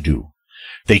what do?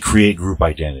 They create group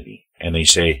identity, and they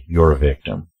say, you're a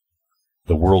victim.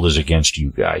 The world is against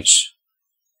you guys.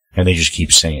 And they just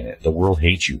keep saying it. The world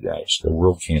hates you guys. The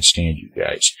world can't stand you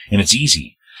guys. And it's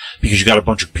easy, because you got a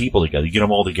bunch of people together. You get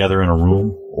them all together in a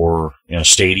room or in a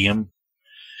stadium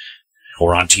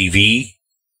or on TV.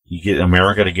 You get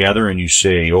America together and you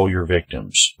say, oh, you're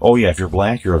victims. Oh, yeah, if you're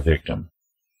black, you're a victim.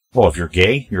 Oh, if you're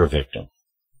gay, you're a victim.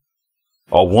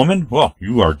 A woman? Well,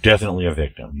 you are definitely a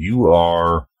victim. You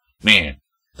are,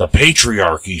 the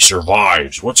patriarchy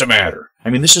survives. What's the matter? I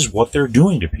mean, this is what they're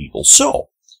doing to people. So,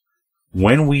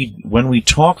 when we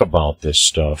talk about this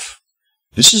stuff,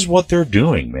 this is what they're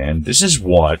doing, man. This is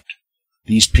what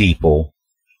these people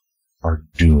are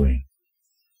doing.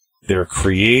 They're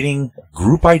creating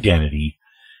group identity,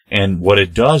 and what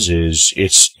it does is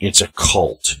it's a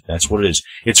cult. That's what it is.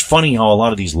 It's funny how a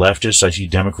lot of these leftists, I see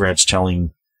Democrats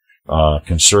telling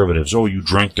conservatives, "Oh, you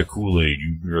drank the Kool-Aid.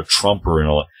 You're a Trumper," and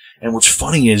all that. And what's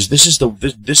funny is this is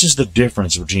the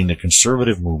difference between the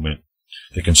conservative movement,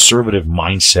 the conservative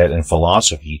mindset and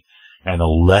philosophy, and the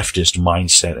leftist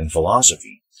mindset and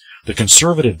philosophy. The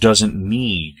conservative doesn't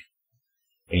need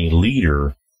a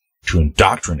leader to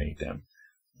indoctrinate them.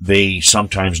 They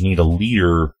sometimes need a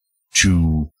leader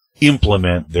to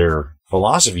implement their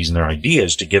philosophies and their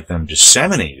ideas to get them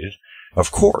disseminated.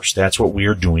 Of course, that's what we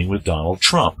are doing with Donald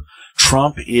Trump.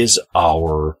 Trump is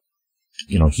our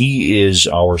he is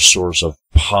our source of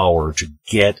power to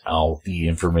get out the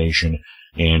information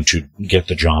and to get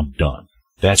the job done.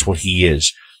 That's what he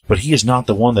is. But he is not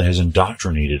the one that has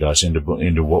indoctrinated us into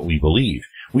what we believe.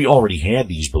 We already had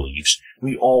these beliefs.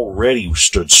 We already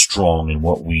stood strong in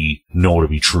what we know to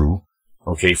be true,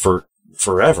 okay, for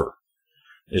forever.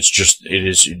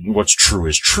 What's true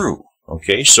is true,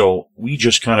 okay? So we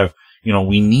just kind of,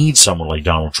 we need someone like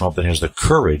Donald Trump that has the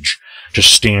courage to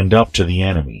stand up to the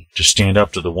enemy, to stand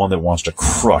up to the one that wants to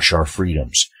crush our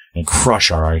freedoms and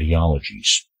crush our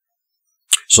ideologies.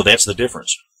 So that's the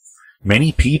difference.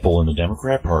 Many people in the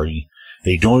Democrat Party,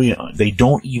 they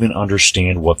don't even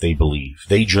understand what they believe.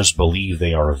 They just believe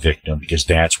they are a victim because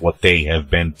that's what they have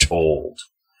been told.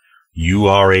 You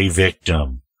are a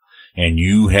victim. And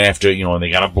you have to, and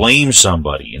they gotta blame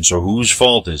somebody. And so whose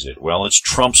fault is it? Well, it's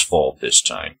Trump's fault this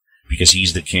time. Because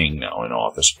he's the king now in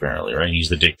office, apparently, right? He's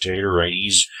the dictator, right?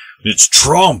 It's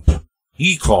Trump.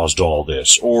 He caused all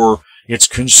this. Or it's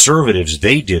conservatives.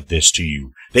 They did this to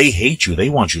you. They hate you. They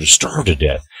want you to starve to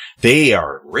death. They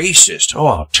are racist. Oh,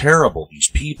 how terrible these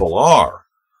people are.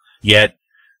 Yet,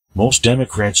 most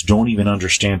Democrats don't even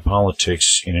understand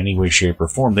politics in any way, shape, or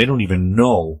form. They don't even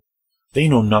know. They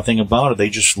know nothing about it. They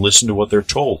just listen to what they're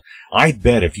told. I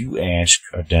bet if you ask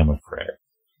a Democrat,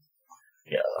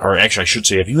 or actually I should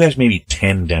say, if you ask maybe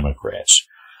 10 Democrats,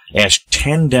 ask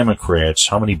 10 Democrats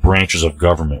how many branches of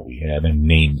government we have and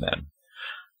name them.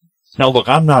 Now look,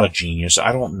 I'm not a genius.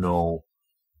 I don't know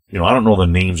the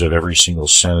names of every single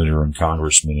senator and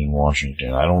congressman in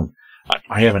Washington.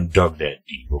 I haven't dug that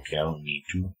deep, okay? I don't need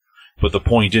to. But the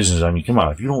point is, come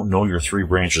on, if you don't know your 3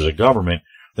 branches of government,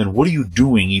 then what are you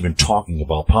doing even talking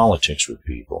about politics with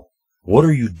people? What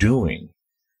are you doing?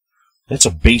 That's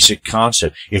a basic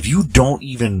concept. If you don't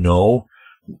even know,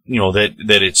 that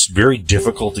it's very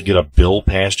difficult to get a bill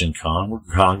passed in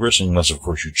Congress, unless of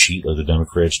course you cheat like the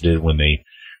Democrats did when they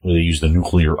used the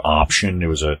nuclear option.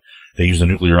 They used the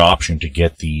nuclear option to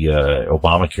get the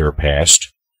Obamacare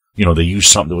passed. They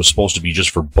used something that was supposed to be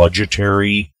just for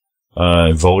budgetary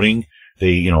voting.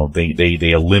 They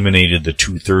eliminated the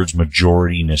 2/3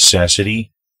 majority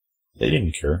necessity. They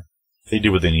didn't care. They did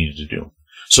what they needed to do.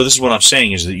 So this is what I'm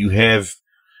saying is that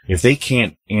if they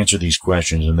can't answer these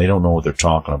questions and they don't know what they're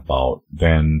talking about,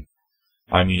 then,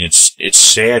 it's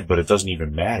sad, but it doesn't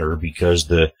even matter because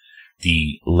the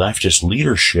leftist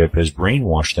leadership has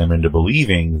brainwashed them into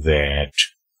believing that,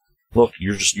 look,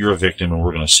 you're a victim and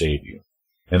we're going to save you.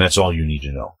 And that's all you need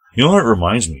to know. You know what it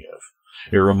reminds me of?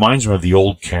 It reminds me of the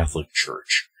old Catholic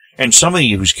Church. And somebody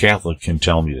who's Catholic can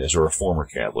tell me this, or a former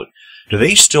Catholic.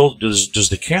 Does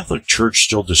the Catholic Church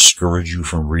still discourage you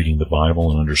from reading the Bible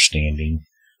and understanding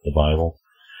the Bible?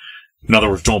 In other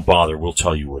words, don't bother, we'll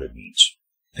tell you what it means.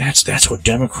 That's what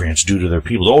Democrats do to their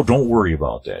people. Oh, don't worry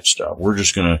about that stuff. We're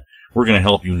gonna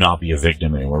help you not be a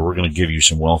victim anymore. We're gonna give you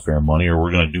some welfare money, or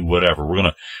we're gonna do whatever.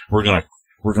 We're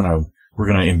gonna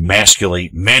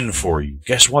emasculate men for you.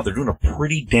 Guess what? They're doing a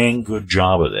pretty dang good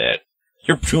job of that.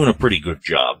 They're doing a pretty good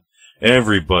job.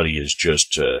 Everybody is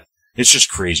just, it's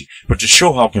just crazy. But to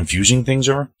show how confusing things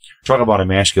are, talk about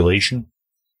emasculation.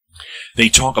 They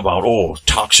talk about,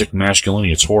 toxic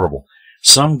masculinity, it's horrible.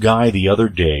 Some guy the other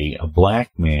day, a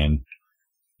black man,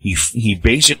 he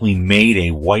basically made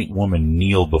a white woman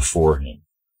kneel before him.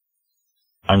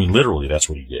 Literally, that's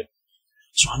what he did.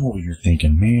 So I'm over here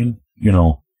thinking, man,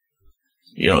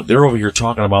 they're over here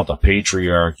talking about the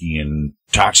patriarchy and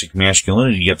toxic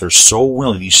masculinity, yet they're so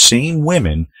willing, these same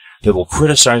women that will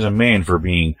criticize a man for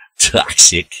being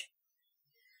toxic,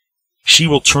 she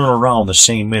will turn around the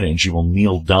same minute and she will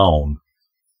kneel down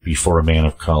before a man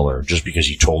of color just because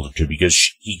he told her to,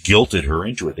 because he guilted her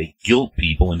into it. They guilt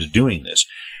people into doing this.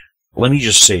 Let me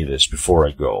just say this before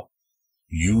I go.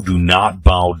 You do not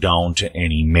bow down to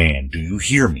any man. Do you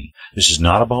hear me? This is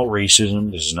not about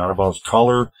racism. This is not about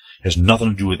color. It has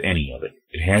nothing to do with any of it.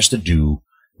 It has to do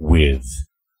with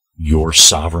your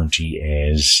sovereignty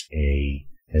as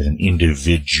an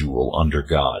individual under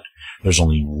God. There's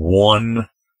only one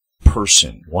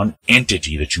person, one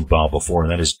entity that you bow before,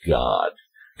 and that is God.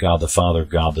 God the Father,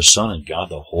 God the Son, and God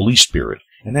the Holy Spirit.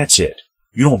 And that's it.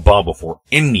 You don't bow before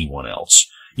anyone else.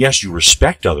 Yes, you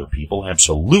respect other people,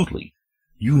 absolutely.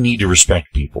 You need to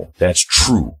respect people. That's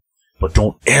true. But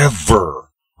don't ever,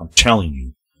 I'm telling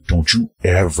you, don't you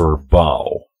ever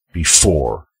bow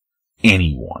before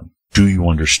anyone. Do you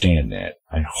understand that?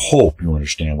 I hope you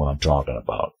understand what I'm talking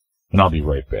about. And I'll be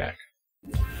right back.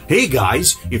 Hey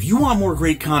guys, if you want more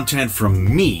great content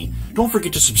from me, don't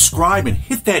forget to subscribe and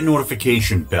hit that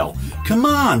notification bell. Come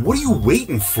on, what are you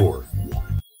waiting for?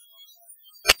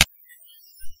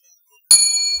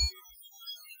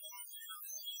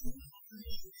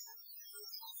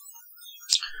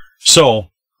 So,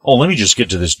 let me just get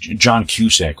to this. John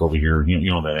Cusack over here, you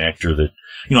know, that actor that,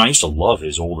 I used to love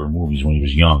his older movies when he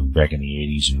was young, back in the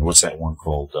 80s. And what's that one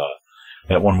called?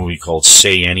 That one movie called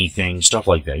Say Anything, stuff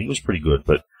like that. He was pretty good,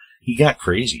 but he got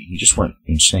crazy. He just went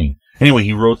insane. Anyway,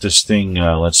 he wrote this thing,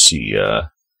 let's see,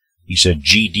 he said,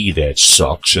 GD, that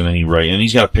sucks. And then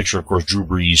he's got a picture, of course, Drew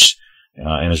Brees,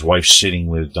 and his wife sitting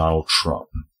with Donald Trump.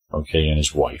 Okay, and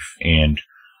his wife. And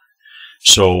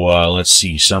so, let's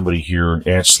see, somebody here,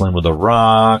 at Slim with a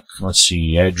Rock. Let's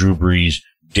see, at Drew Brees.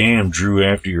 Damn, Drew,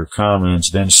 after your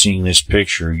comments, then seeing this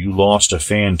picture, you lost a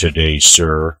fan today,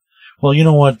 sir. Well, you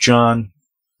know what, John?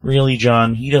 Really,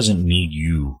 John? He doesn't need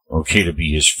you, okay, to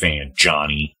be his fan,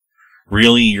 Johnny.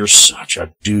 Really? You're such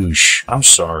a douche. I'm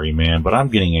sorry, man, but I'm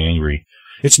getting angry.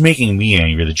 It's making me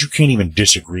angry that you can't even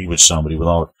disagree with somebody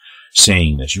without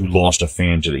saying this. You lost a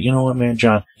fan today. You know what, man,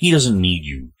 John? He doesn't need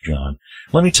you, John.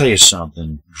 Let me tell you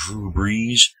something, Drew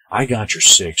Brees. I got your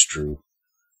six, Drew.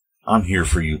 I'm here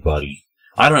for you, buddy.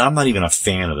 I'm not even a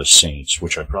fan of the Saints,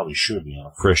 which I probably should be.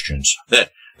 I'm Christians.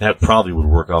 That probably would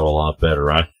work out a lot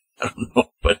better. I don't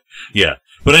know, but yeah.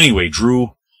 But anyway,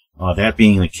 Drew, that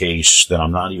being the case, that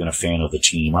I'm not even a fan of the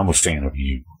team, I'm a fan of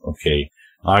you, okay?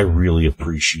 I really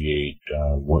appreciate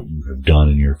what you have done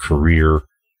in your career,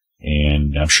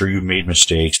 and I'm sure you've made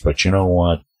mistakes, but you know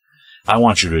what? I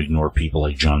want you to ignore people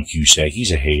like John Cusack.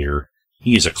 He's a hater.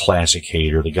 He is a classic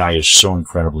hater. The guy is so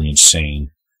incredibly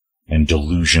insane and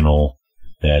delusional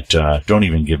that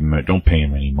don't pay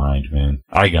him any mind, man.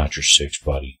 I got your six,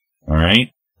 buddy. All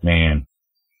right? Man,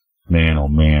 oh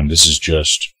man, this is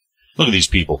just... Look at these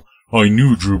people. I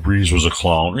knew Drew Brees was a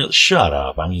clown. Really, shut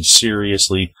up. I mean,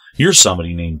 seriously. Here's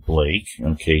somebody named Blake.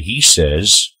 Okay, he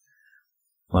says...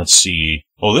 Let's see.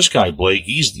 Oh, this guy, Blake,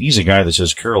 he's a guy that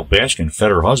says Carol Baskin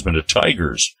fed her husband to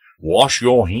tigers. Wash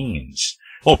your hands.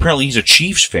 Oh, apparently he's a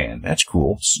Chiefs fan. That's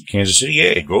cool. Kansas City,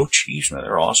 yeah, go Chiefs, man.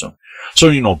 They're awesome.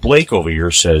 So, Blake over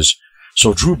here says,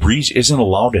 so Drew Brees isn't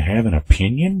allowed to have an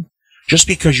opinion? Just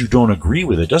because you don't agree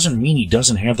with it doesn't mean he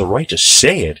doesn't have the right to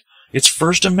say it. It's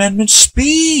First Amendment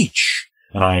speech.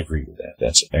 And I agree with that.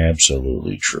 That's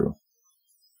absolutely true.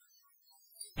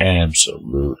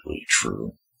 Absolutely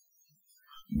true.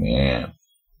 Man.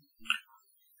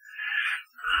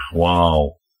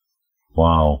 Wow.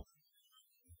 And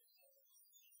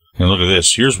look at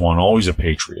this. Here's one. Always a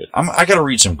patriot. I got to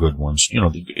read some good ones.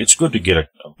 It's good to get a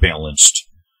balanced.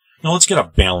 Let's get a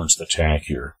balanced attack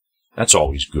here. That's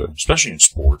always good, especially in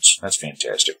sports. That's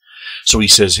fantastic. So he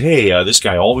says, hey, this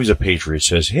guy, always a patriot,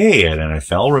 says, hey, at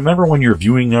NFL, remember when your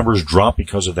viewing numbers dropped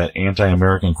because of that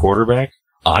anti-American quarterback?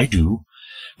 I do.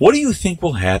 What do you think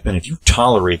will happen if you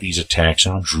tolerate these attacks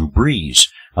on Drew Brees,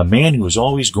 a man who is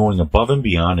always going above and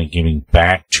beyond and giving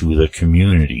back to the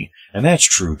community? And that's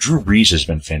true. Drew Brees has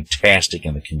been fantastic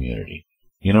in the community.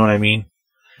 You know what I mean?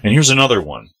 And here's another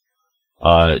one.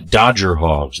 Dodger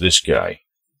Hogs, this guy.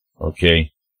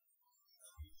 Okay?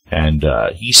 And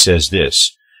he says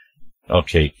this.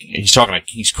 Okay, he's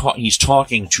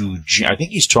talking to I think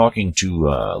he's talking to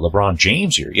LeBron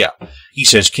James here. Yeah. He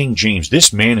says, King James,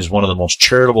 this man is one of the most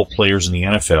charitable players in the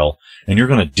NFL, and you're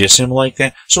going to diss him like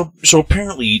that? So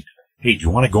apparently, hey, do you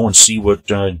want to go and see what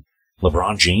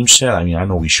LeBron James said? I mean, I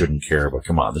know we shouldn't care, but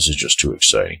come on, this is just too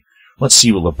exciting. Let's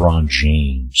see what LeBron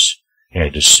James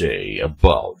had to say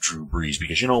about Drew Brees,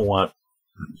 because you know what?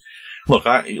 Look,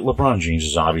 LeBron James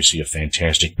is obviously a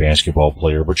fantastic basketball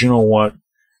player, but you know what?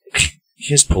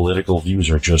 His political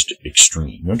views are just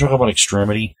extreme. You want to talk about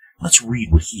extremity? Let's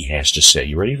read what he has to say.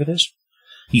 You ready for this?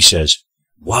 He says,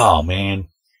 wow, man,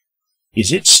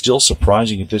 is it still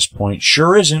surprising at this point?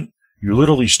 Sure isn't. You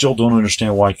literally still don't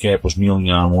understand why Cap was kneeling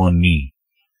on one knee.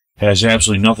 Has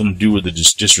absolutely nothing to do with the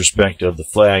disrespect of the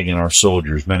flag and our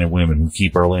soldiers, men and women who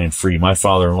keep our land free. My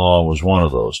father-in-law was one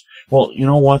of those. Well, you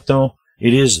know what, though?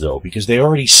 It is, though, because they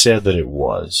already said that it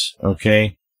was,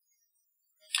 okay?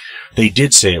 They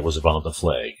did say it was about the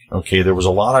flag, okay? There was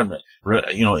a lot of,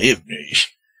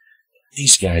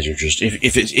 these guys are just,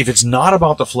 if it's not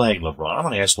about the flag, LeBron, I'm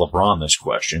going to ask LeBron this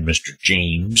question, Mr.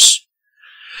 James,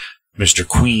 Mr.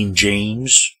 Queen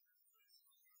James.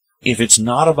 If it's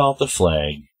not about the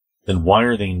flag, then why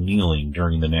are they kneeling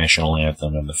during the national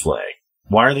anthem and the flag?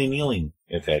 Why are they kneeling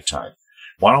at that time?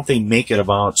 Why don't they make it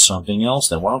about something else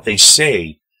then? Why don't they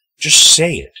just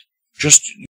say it? Just,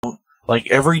 like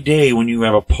every day when you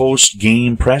have a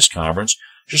post-game press conference,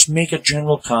 just make a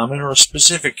general comment or a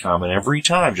specific comment every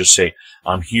time. Just say,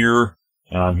 I'm here,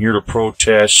 and I'm here to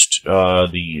protest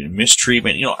the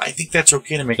mistreatment. I think that's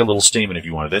okay to make a little statement if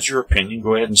you want. If that's your opinion,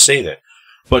 go ahead and say that.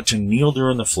 But to kneel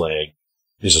during the flag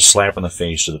is a slap in the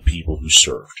face to the people who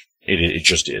served. It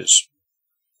just is.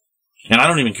 And I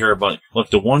don't even care about, look,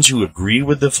 the ones who agree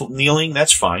with the kneeling,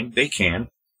 that's fine. They can.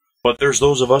 But there's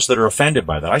those of us that are offended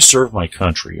by that. I served my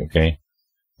country, okay?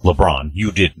 LeBron,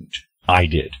 you didn't. I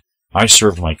did. I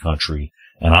served my country,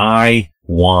 and I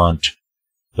want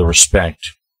the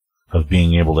respect of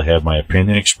being able to have my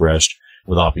opinion expressed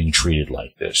without being treated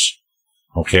like this.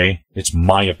 Okay? It's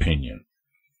my opinion.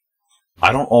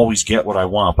 I don't always get what I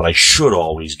want, but I should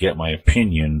always get my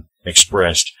opinion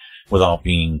expressed without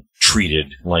being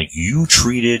treated like you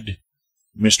treated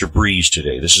Mr. Brees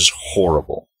today. This is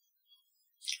horrible.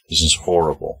 This is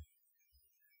horrible.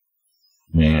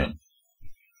 Man,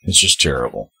 it's just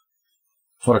terrible.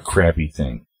 What a crappy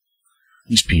thing.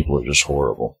 These people are just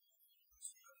horrible.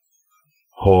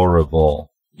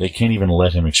 Horrible. They can't even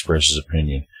let him express his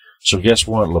opinion. So guess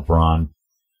what, LeBron?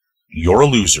 You're a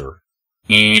loser.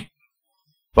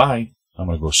 Bye. I'm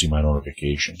going to go see my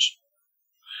notifications.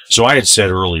 So I had said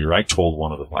earlier, I told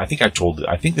one of them, I think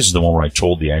this is the one where I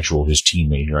told his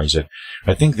teammate here, I said,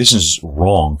 I think this is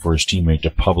wrong for his teammate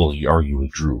to publicly argue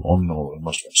with Drew. Oh no, it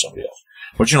must have been somebody else.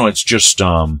 But you know, it's just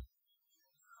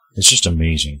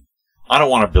amazing. I don't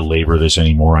want to belabor this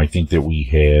anymore. I think that we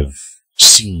have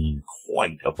seen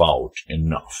quite about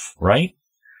enough, right?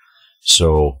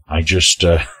 So I just,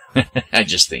 I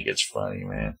just think it's funny,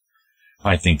 man.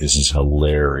 I think this is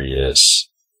hilarious.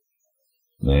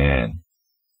 Man,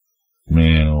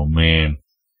 oh man.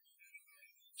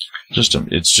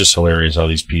 It's just hilarious how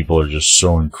these people are just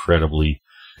so incredibly,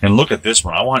 and look at this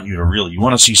one. I want you to really, you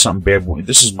want to see something bad?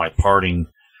 This is my parting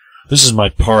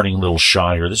little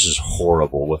shot here. This is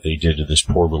horrible what they did to this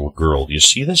poor little girl. Do you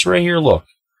see this right here? Look,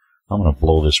 I'm going to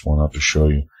blow this one up to show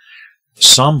you.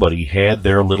 Somebody had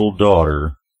their little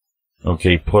daughter,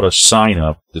 okay, put a sign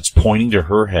up that's pointing to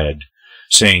her head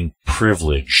saying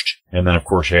privileged, and then of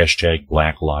course hashtag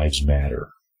Black Lives Matter.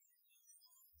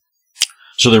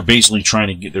 So they're basically trying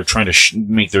to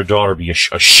make their daughter be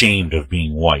ashamed of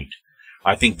being white.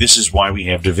 I think this is why we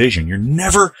have division. You're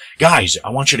never, guys, I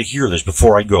want you to hear this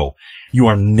before I go. You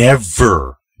are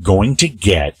never going to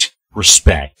get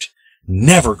respect,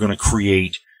 never going to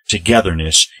create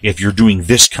togetherness if you're doing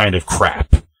this kind of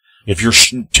crap. If you're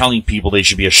telling people they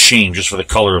should be ashamed just for the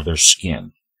color of their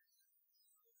skin.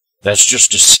 That's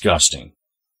just disgusting.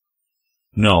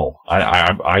 No,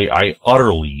 I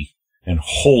utterly and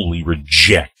wholly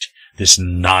reject this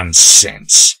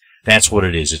nonsense. That's what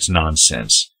it is. It's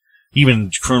nonsense.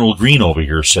 Even Colonel Green over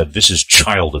here said this is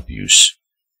child abuse.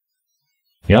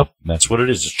 Yep, that's what it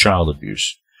is. It's child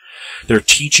abuse. They're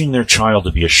teaching their child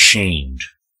to be ashamed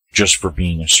just for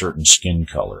being a certain skin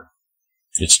color.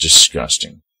 It's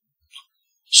disgusting.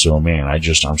 So, man,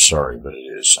 I'm sorry, but it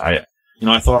is. I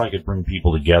thought I could bring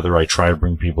people together. I try to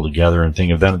bring people together and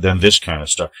think of then this kind of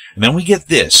stuff. And then we get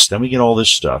this. Then we get all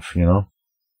this stuff, you know?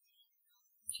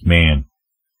 Man.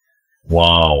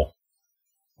 Wow.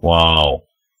 Wow.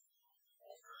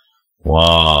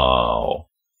 Wow.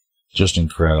 Just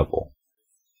incredible.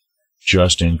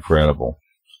 Just incredible.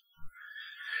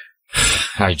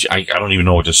 I don't even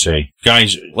know what to say.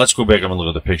 Guys, let's go back and look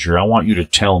at the picture. I want you to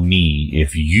tell me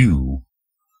if you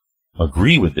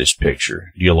agree with this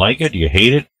picture. Do you like it? Do you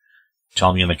hate it?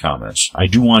 Tell me in the comments. I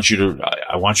want you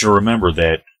to remember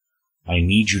that I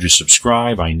need you to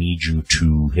subscribe. I need you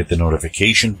to hit the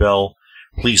notification bell.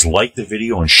 Please like the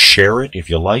video and share it if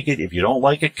you like it. If you don't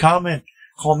like it, comment.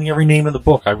 Call me every name in the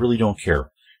book. I really don't care.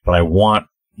 But I want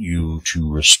you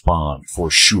to respond for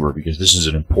sure, because this is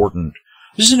an important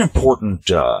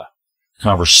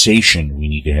conversation we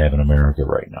need to have in America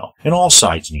right now. And all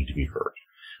sides need to be heard.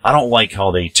 I don't like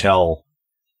how they tell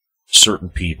certain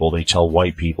people, they tell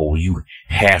white people, well, you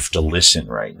have to listen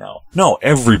right now. No,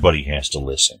 everybody has to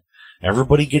listen.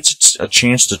 Everybody gets a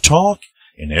chance to talk,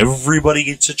 and everybody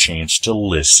gets a chance to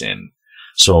listen.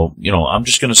 So, I'm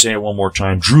just going to say it one more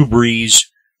time. Drew Brees,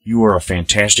 you are a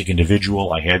fantastic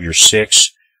individual. I have your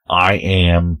 6. I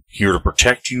am here to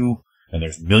protect you, and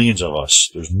there's millions of us.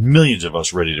 There's millions of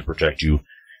us ready to protect you.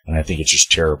 And I think it's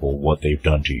just terrible what they've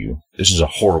done to you. This is a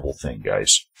horrible thing,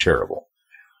 guys. Terrible.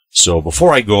 So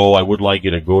before I go, I would like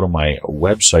you to go to my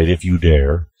website if you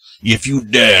dare. If you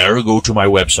dare, go to my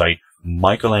website,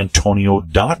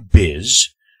 michaelantonio.biz.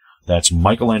 That's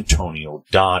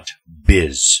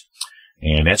michaelantonio.biz.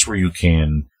 And that's where you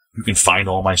can find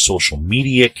all my social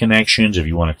media connections if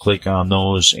you want to click on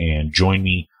those and join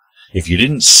me. If you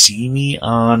didn't see me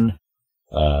on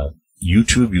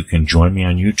YouTube, you can join me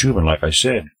on YouTube. And like I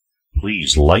said,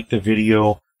 please like the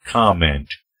video, comment,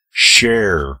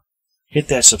 share, hit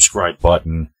that subscribe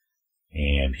button,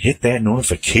 and hit that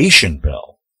notification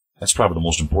bell. That's probably the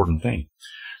most important thing.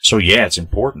 So yeah, it's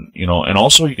important, and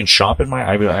also you can shop in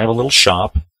I have a little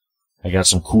shop I got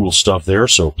some cool stuff there,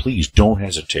 so please don't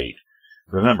hesitate.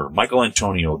 Remember,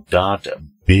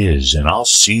 michaelantonio.biz, and I'll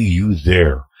see you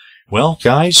there. Well,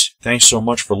 guys, thanks so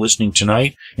much for listening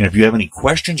tonight. And if you have any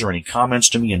questions or any comments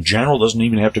to me in general, it doesn't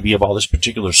even have to be about this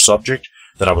particular subject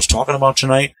that I was talking about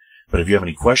tonight. But if you have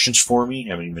any questions for me,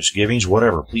 have any misgivings,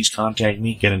 whatever, please contact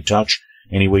me, get in touch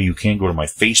any way you can. Go to my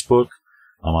Facebook.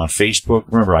 I'm on Facebook.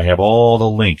 Remember, I have all the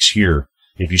links here.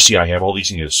 If you see, I have all these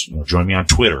things. Join me on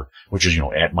Twitter, which is,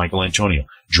 at Michael Antonio.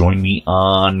 Join me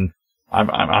on, I'm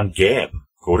on Gab.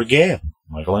 Go to Gab,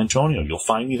 Michael Antonio. You'll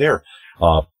find me there.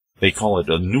 They call it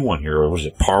a new one here. Was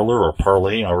it Parler or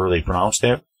Parlay, however they pronounce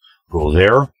that? Go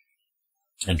there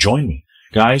and join me.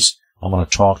 Guys, I'm going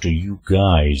to talk to you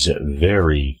guys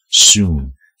very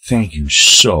soon. Thank you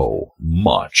so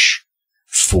much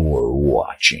for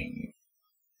watching.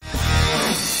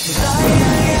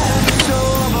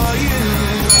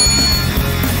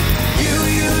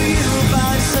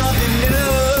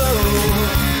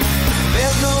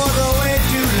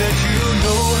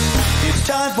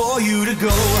 Time for you to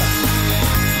go.